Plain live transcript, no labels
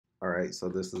All right, so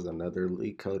this is another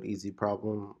Leetcode easy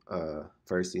problem.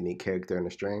 First unique character in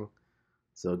a string.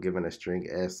 So given a string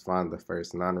S, find the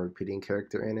first non-repeating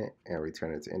character in it and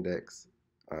return its index.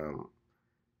 Um,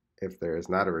 if there is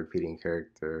not a repeating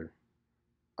character,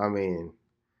 I mean,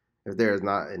 if there is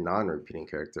not a non-repeating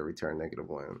character, return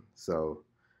 -1. So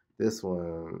this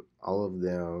one, all of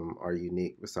them are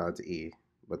unique besides E,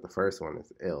 but the first one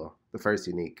is L. The first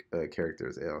unique character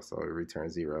is L, so it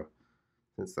returns 0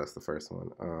 since that's the first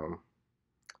one.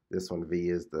 This one, V,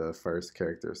 is the first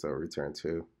character, so return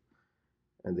 2.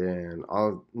 And then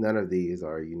none of these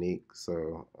are unique,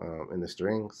 so in the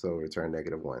string, so return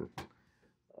 -1.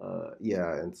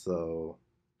 Yeah, and so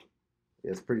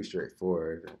it's pretty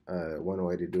straightforward. One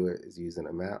way to do it is using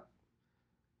a map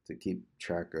to keep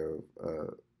track of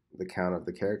the count of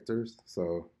the characters.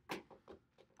 So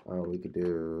we could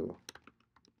do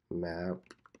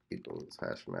map equals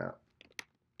hash map.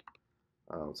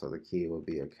 So the key will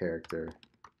be a character,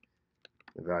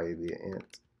 the value will be an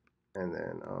int, and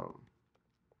then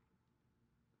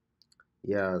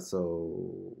yeah,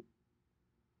 so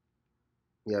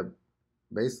yeah,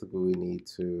 basically we need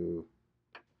to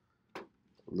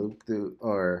loop through,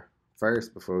 or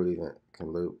first before we even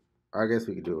can loop, I guess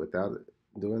we could do it without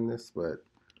doing this, but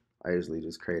I usually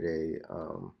just create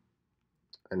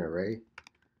an array,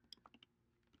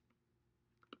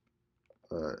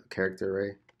 a character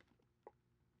array.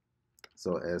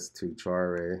 So S2 char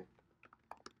array,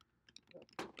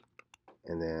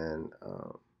 and then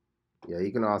yeah,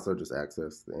 you can also just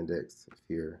access the index if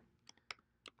you're,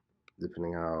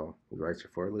 depending how you write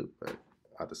your for loop, but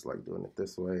I just like doing it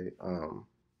this way.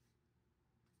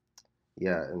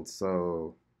 Yeah, and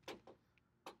so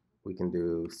we can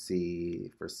do C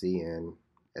for C in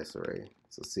S array.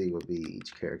 So C would be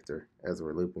each character as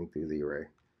we're looping through the array.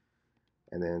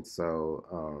 And then so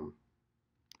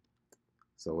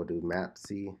we'll do map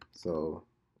C. So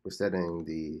we're setting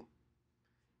the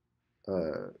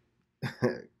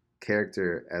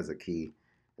character as a key.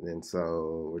 And then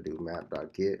so we'll do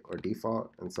map.get or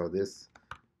default. And so this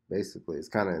basically is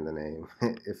kind of in the name.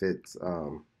 If it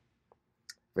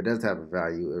does have a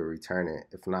value, it will return it.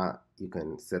 If not, you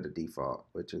can set a default,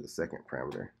 which is the second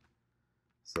parameter.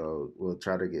 So we'll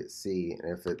try to get C, and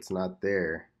if it's not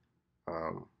there,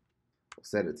 we'll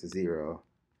set it to 0.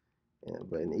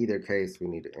 But in either case, we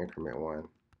need to increment 1.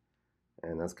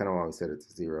 And that's kind of why we set it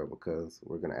to 0, because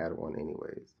we're going to add 1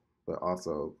 anyways. But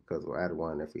also because we'll add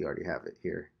 1 if we already have it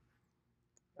here.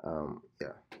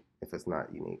 Yeah, if it's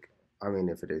not unique. I mean,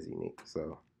 if it is unique.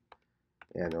 So,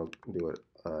 and we'll do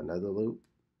another loop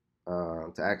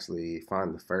to actually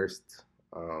find the first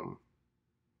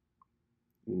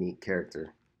unique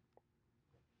character.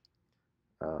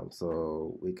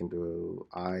 So we can do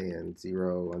I and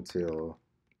 0 until,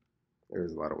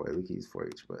 there's a lot of ways we can use for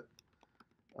each, but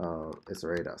it's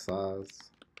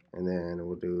array.size, and then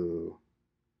we'll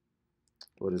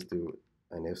just do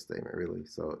an if statement really.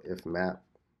 So if map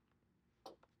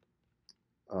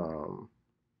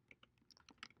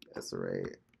s array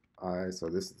I, so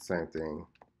this is the same thing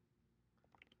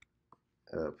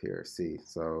up here, C.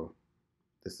 So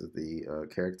this is the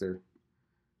character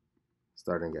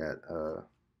starting at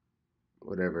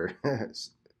whatever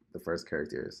the first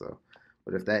character is. So,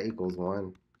 but if that equals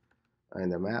 1 in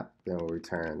the map, then we'll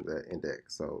return the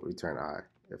index. So return I.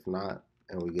 If not,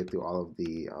 and we get through all of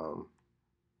the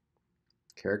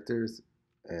characters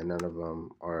and none of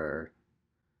them are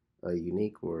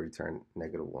unique, we'll return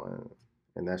 -1,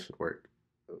 and that should work.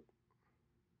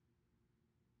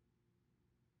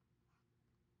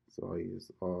 So I'll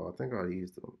use, I think I'll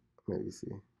use them, maybe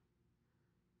see.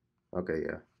 Okay,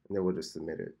 yeah, and then we'll just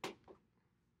submit it.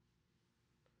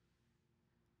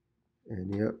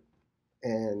 And yep,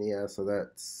 and yeah, so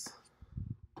that's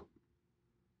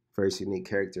first unique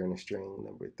character in a string,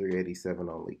 number 387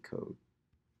 on Leetcode.